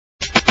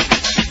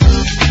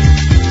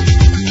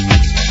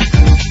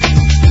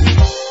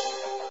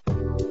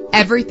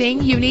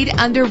Everything you need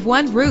under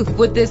one roof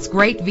with this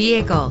great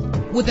vehicle.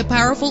 With a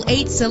powerful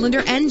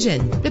 8-cylinder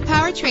engine, the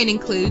powertrain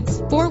includes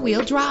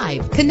 4-wheel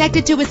drive,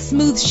 connected to a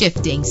smooth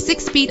shifting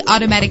 6-speed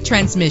automatic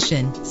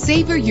transmission.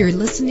 Savor your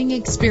listening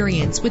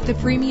experience with the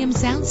premium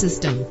sound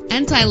system.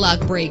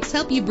 Anti-lock brakes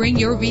help you bring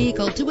your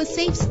vehicle to a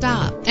safe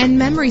stop. And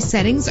memory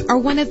settings are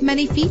one of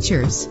many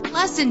features.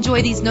 Plus,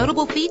 enjoy these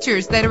notable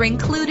features that are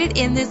included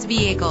in this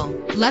vehicle: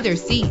 leather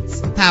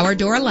seats, power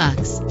door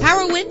locks,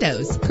 power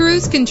windows,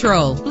 cruise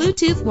control,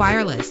 Bluetooth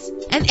wireless,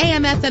 an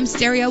AM/FM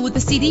stereo with a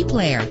CD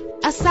player,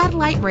 a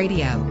satellite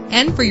radio.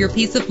 And for your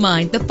peace of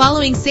mind, the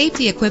following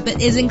safety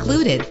equipment is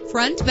included: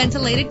 front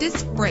ventilated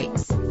disc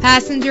brakes,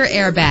 passenger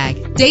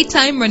airbag,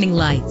 daytime running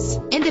lights,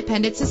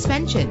 independent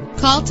suspension.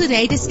 Call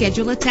today to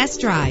schedule a test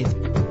drive.